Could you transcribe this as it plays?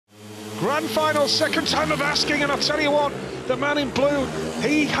Grand final, second time of asking, and I'll tell you what, the man in blue,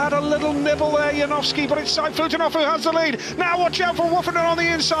 he had a little nibble there, Janowski, but it's Sayfutdinov who has the lead. Now watch out for Woffinden on the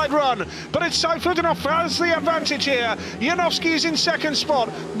inside run, but it's Sayfutdinov who has the advantage here. Janowski is in second spot.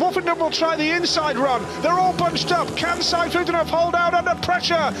 Woffinden will try the inside run. They're all bunched up. Can Sayfutdinov hold out under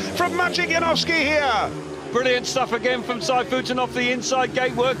pressure from Maciej Janowski here? Brilliant stuff again from Sayfutdinov, the inside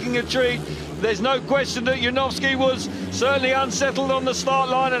gate working a treat. There's no question that Janowski was certainly unsettled on the start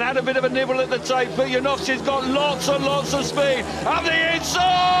line and had a bit of a nibble at the tape, but Janowski's got lots and lots of speed. Up the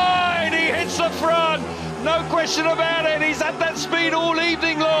inside, he hits the front. No question about it, he's had that speed all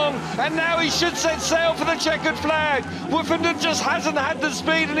evening long, and now he should set sail for the checkered flag. Woffinden just hasn't had the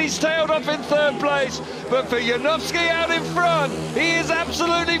speed and he's tailed off in third place. But for Janowski out in front, he is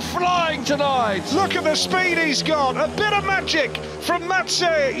absolutely flying tonight. Look at the speed he's got, a bit of magic from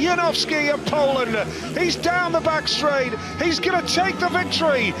Maciej Janowski of Poland. He's down the back straight, he's going to take the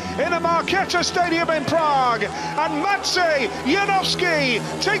victory in the Markéta Stadium in Prague. And Maciej Janowski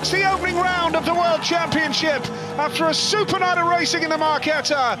takes the opening round of the World Championship after a super night of racing in the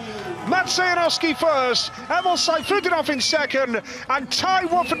Markéta. Maciej Janowski first, Emil Sayfutdinov in second, and Ty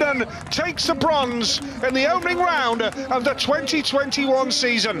Woffinden takes the bronze in the opening round of the 2021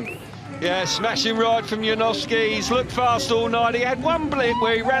 season. Yeah, smashing ride from Janowski. He's looked fast all night. He had one blip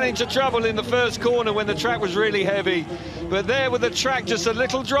where he ran into trouble in the first corner when the track was really heavy. But there with the track just a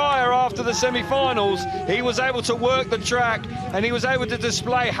little drier after the semi-finals, he was able to work the track and he was able to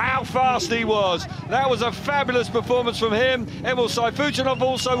display how fast he was. That was a fabulous performance from him. Emil Sayfutdinov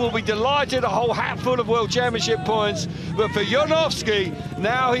also will be delighted, a whole hatful of World Championship points. But for Janowski,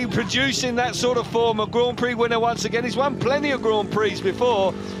 now he producing that sort of form, a Grand Prix winner once again. He's won plenty of Grand Prix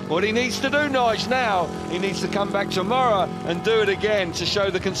before. What he needs to do, Nige, now, he needs to come back tomorrow and do it again to show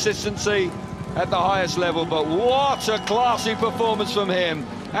the consistency at the highest level. But what a classy performance from him.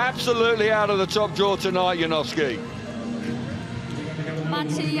 Absolutely out of the top draw tonight, Janowski.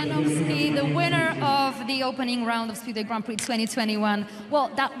 Maciej Janowski, the winner of the opening round of Speedway Grand Prix 2021.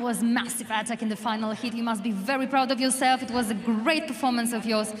 Well, that was massive attack in the final heat. You must be very proud of yourself. It was a great performance of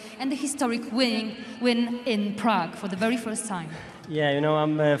yours and the historic win in Prague for the very first time. Yeah, you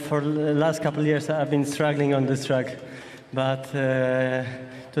know, for the last couple of years I've been struggling on this track, but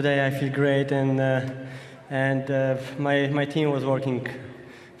today I feel great, and my team was working,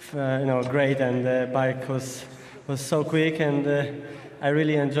 great, and the bike was so quick, and I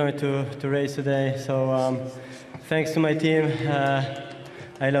really enjoyed to race today. So thanks to my team.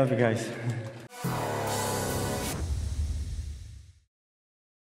 I love you guys.